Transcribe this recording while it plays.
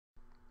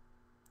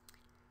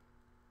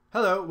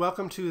Hello,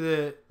 welcome to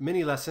the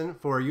mini lesson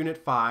for Unit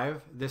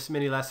 5. This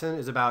mini lesson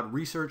is about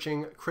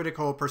researching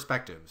critical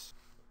perspectives.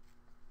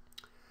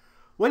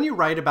 When you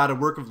write about a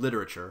work of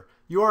literature,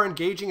 you are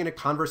engaging in a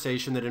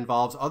conversation that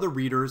involves other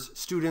readers,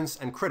 students,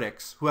 and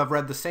critics who have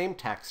read the same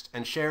text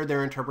and shared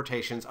their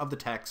interpretations of the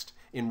text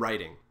in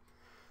writing.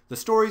 The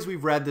stories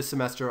we've read this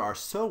semester are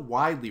so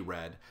widely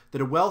read that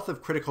a wealth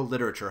of critical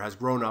literature has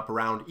grown up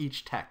around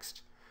each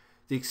text.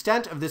 The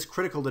extent of this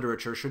critical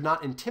literature should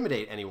not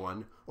intimidate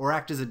anyone or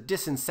act as a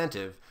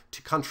disincentive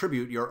to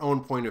contribute your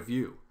own point of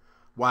view.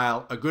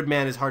 While A Good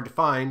Man is Hard to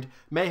Find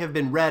may have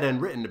been read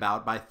and written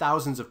about by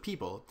thousands of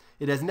people,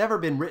 it has never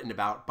been written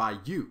about by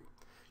you.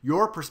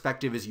 Your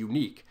perspective is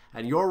unique,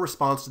 and your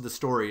response to the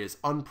story is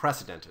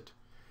unprecedented.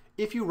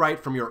 If you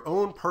write from your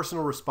own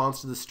personal response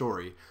to the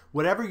story,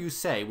 whatever you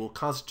say will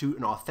constitute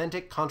an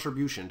authentic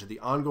contribution to the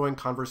ongoing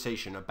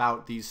conversation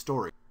about these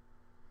stories.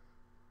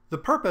 The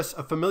purpose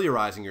of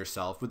familiarizing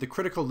yourself with the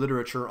critical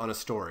literature on a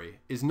story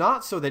is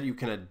not so that you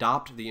can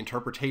adopt the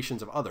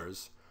interpretations of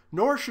others,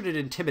 nor should it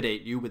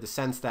intimidate you with the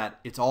sense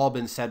that it's all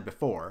been said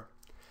before.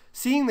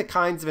 Seeing the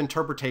kinds of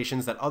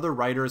interpretations that other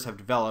writers have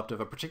developed of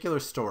a particular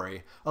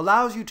story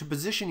allows you to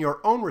position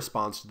your own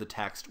response to the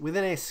text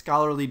within a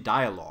scholarly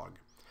dialogue.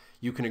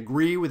 You can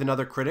agree with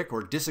another critic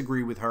or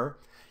disagree with her.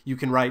 You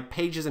can write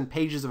pages and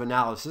pages of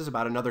analysis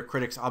about another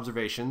critic's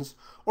observations,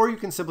 or you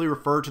can simply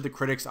refer to the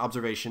critic's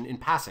observation in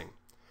passing.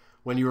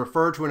 When you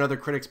refer to another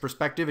critic's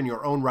perspective in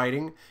your own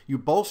writing, you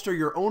bolster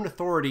your own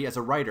authority as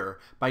a writer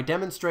by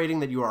demonstrating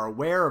that you are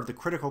aware of the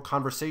critical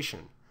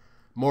conversation.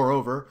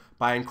 Moreover,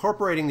 by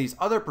incorporating these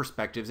other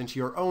perspectives into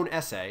your own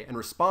essay and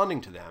responding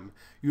to them,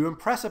 you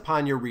impress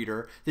upon your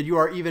reader that you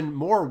are even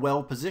more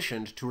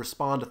well-positioned to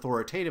respond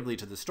authoritatively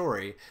to the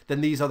story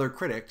than these other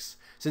critics,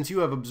 since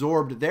you have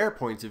absorbed their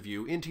points of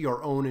view into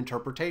your own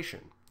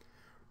interpretation.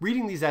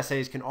 Reading these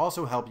essays can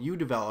also help you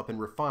develop and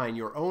refine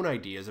your own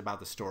ideas about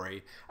the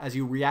story as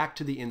you react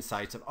to the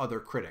insights of other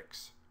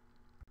critics.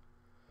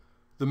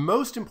 The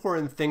most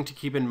important thing to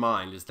keep in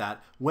mind is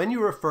that when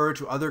you refer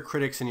to other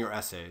critics in your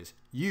essays,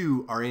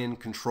 you are in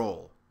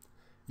control.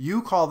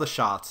 You call the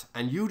shots,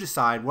 and you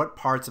decide what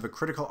parts of a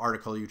critical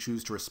article you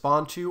choose to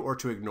respond to or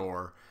to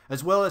ignore,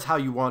 as well as how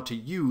you want to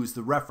use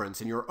the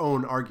reference in your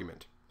own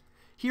argument.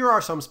 Here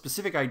are some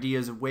specific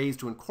ideas of ways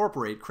to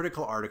incorporate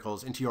critical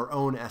articles into your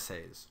own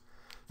essays.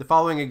 The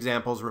following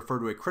examples refer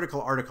to a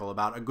critical article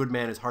about A Good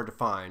Man is Hard to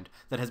Find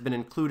that has been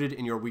included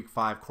in your Week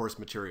 5 course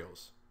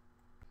materials.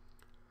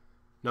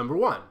 Number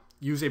 1.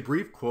 Use a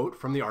brief quote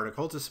from the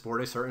article to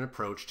support a certain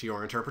approach to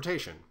your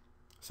interpretation.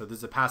 So this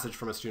is a passage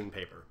from a student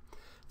paper.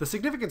 The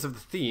significance of the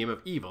theme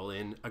of evil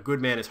in A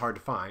Good Man is Hard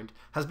to Find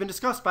has been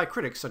discussed by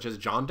critics such as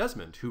John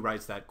Desmond, who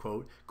writes that,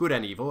 quote, good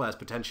and evil as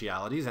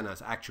potentialities and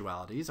as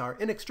actualities are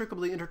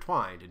inextricably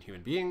intertwined in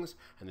human beings,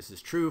 and this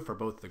is true for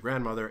both the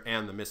grandmother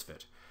and the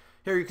misfit.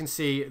 Here you can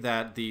see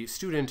that the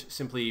student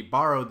simply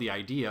borrowed the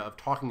idea of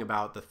talking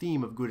about the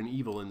theme of good and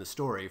evil in the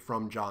story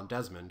from John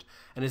Desmond,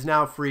 and is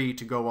now free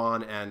to go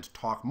on and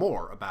talk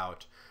more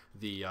about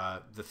the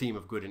theme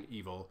of good and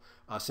evil,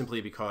 simply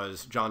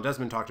because John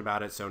Desmond talked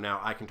about it, so now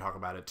I can talk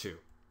about it too.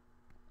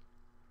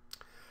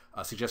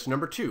 Suggestion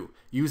number 2,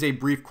 use a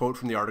brief quote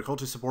from the article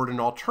to support an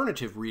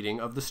alternative reading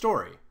of the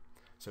story.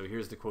 So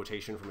here's the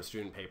quotation from a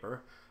student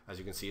paper. As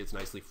you can see, it's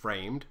nicely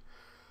framed.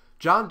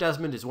 John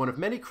Desmond is one of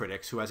many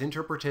critics who has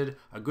interpreted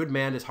A Good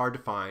Man is Hard to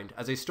Find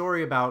as a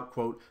story about,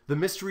 quote, the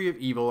mystery of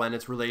evil and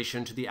its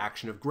relation to the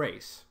action of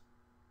grace,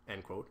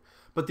 end quote.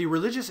 But the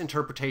religious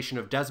interpretation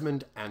of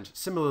Desmond and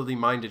similarly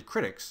minded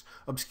critics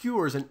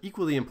obscures an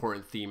equally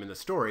important theme in the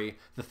story,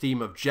 the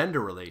theme of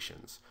gender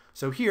relations.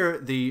 So here,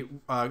 the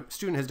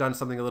student has done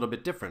something a little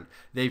bit different.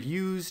 They've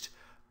used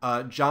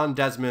John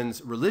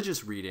Desmond's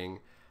religious reading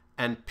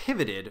and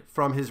pivoted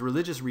from his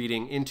religious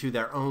reading into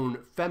their own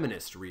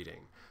feminist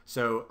reading.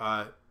 So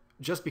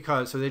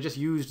they just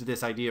used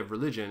this idea of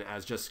religion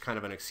as just kind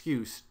of an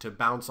excuse to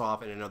bounce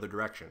off in another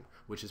direction,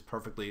 which is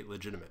perfectly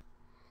legitimate.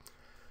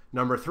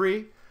 Number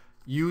 3,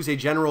 use a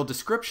general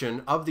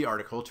description of the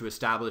article to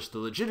establish the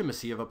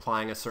legitimacy of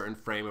applying a certain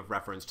frame of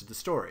reference to the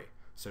story.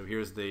 So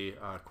here's the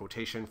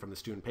quotation from the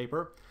student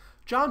paper.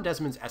 John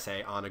Desmond's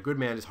essay on A Good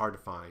Man is Hard to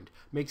Find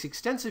makes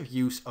extensive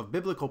use of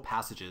biblical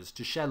passages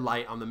to shed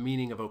light on the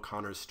meaning of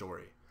O'Connor's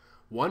story.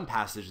 One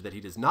passage that he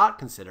does not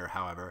consider,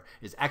 however,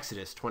 is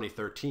Exodus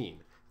 20:13,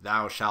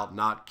 thou shalt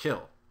not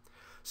kill.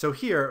 So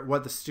here,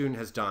 what the student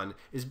has done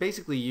is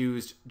basically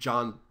used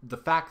the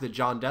fact that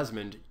John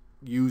Desmond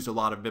used a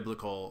lot of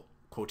biblical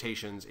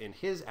quotations in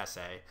his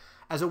essay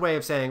as a way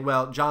of saying,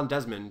 well, John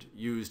Desmond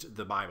used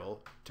the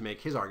Bible to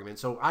make his argument,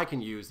 so I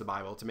can use the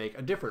Bible to make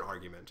a different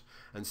argument.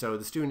 And so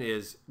the student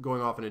is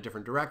going off in a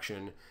different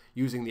direction,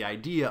 using the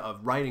idea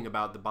of writing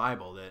about the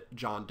Bible that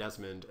John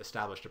Desmond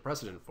established a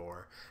precedent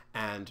for,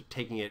 and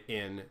taking it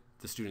in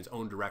the student's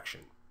own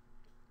direction.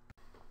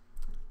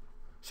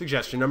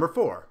 Suggestion number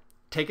 4.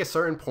 Take a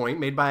certain point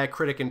made by a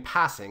critic in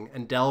passing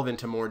and delve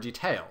into more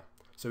detail.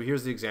 So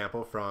here's the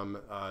example from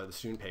the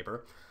student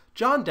paper.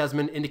 John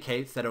Desmond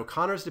indicates that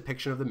O'Connor's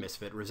depiction of the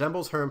misfit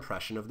resembles her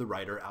impression of the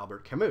writer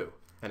Albert Camus,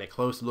 and a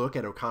close look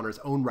at O'Connor's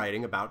own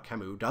writing about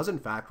Camus does in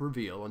fact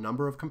reveal a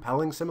number of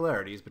compelling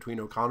similarities between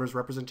O'Connor's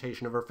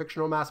representation of her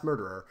fictional mass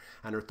murderer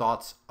and her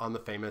thoughts on the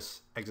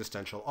famous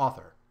existential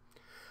author.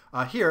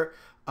 Here,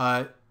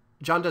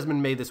 John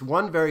Desmond made this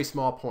one very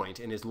small point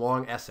in his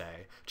long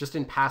essay, just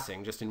in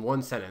passing, just in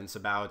one sentence,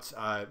 about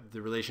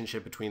the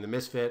relationship between the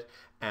misfit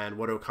and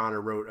what O'Connor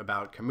wrote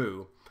about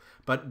Camus.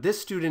 But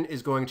this student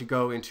is going to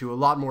go into a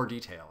lot more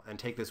detail and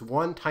take this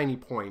one tiny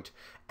point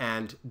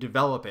and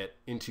develop it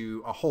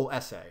into a whole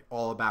essay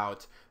all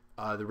about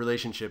the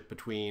relationship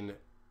between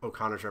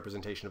O'Connor's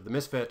representation of the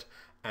misfit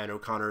and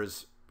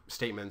O'Connor's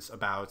statements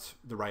about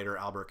the writer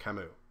Albert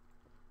Camus.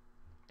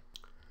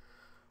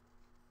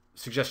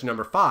 Suggestion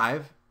number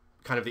 5,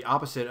 kind of the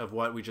opposite of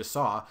what we just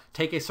saw,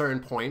 take a certain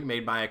point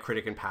made by a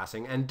critic in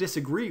passing and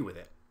disagree with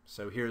it.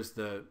 So here's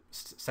the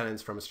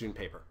sentence from a student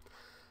paper.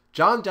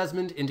 John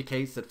Desmond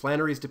indicates that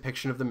Flannery's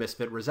depiction of the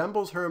misfit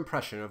resembles her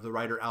impression of the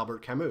writer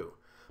Albert Camus,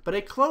 but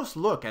a close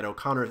look at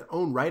O'Connor's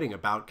own writing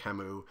about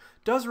Camus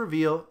does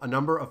reveal a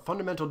number of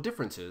fundamental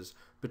differences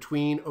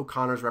between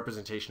O'Connor's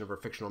representation of her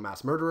fictional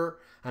mass murderer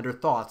and her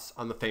thoughts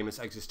on the famous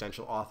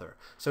existential author.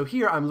 So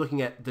here I'm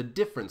looking at the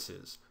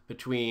differences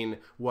between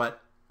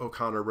what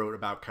O'Connor wrote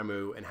about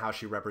Camus and how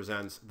she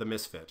represents the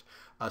misfit.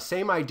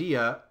 Same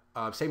idea,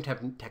 same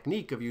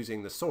technique of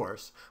using the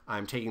source.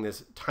 I'm taking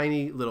this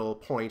tiny little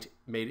point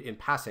made in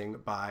passing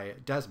by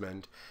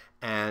Desmond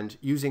and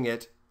using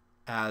it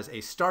as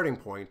a starting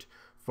point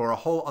for a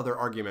whole other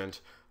argument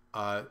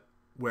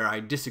where I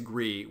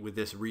disagree with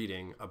this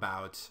reading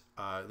about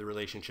the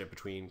relationship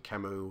between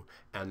Camus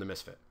and the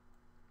misfit.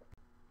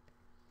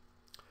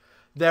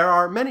 There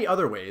are many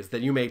other ways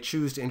that you may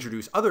choose to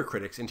introduce other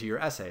critics into your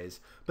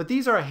essays, but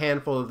these are a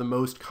handful of the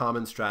most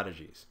common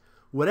strategies.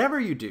 Whatever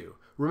you do,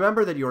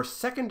 remember that your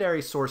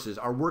secondary sources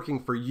are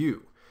working for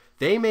you.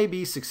 They may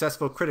be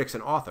successful critics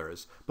and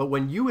authors, but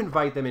when you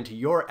invite them into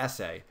your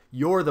essay,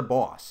 you're the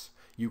boss.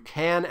 You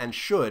can and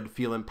should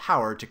feel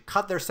empowered to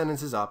cut their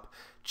sentences up,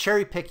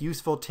 cherry-pick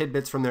useful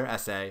tidbits from their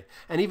essay,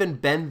 and even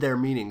bend their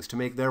meanings to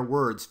make their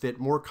words fit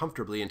more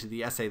comfortably into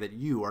the essay that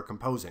you are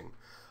composing.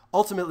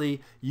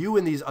 Ultimately, you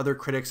and these other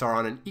critics are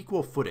on an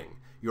equal footing.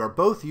 You are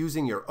both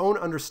using your own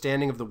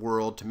understanding of the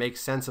world to make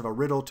sense of a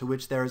riddle to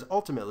which there is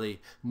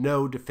ultimately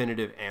no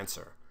definitive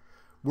answer.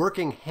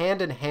 Working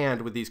hand in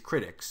hand with these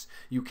critics,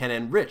 you can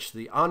enrich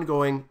the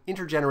ongoing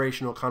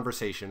intergenerational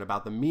conversation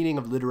about the meaning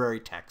of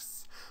literary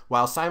texts,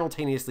 while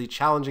simultaneously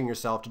challenging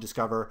yourself to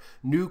discover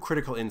new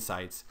critical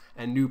insights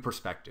and new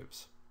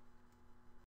perspectives.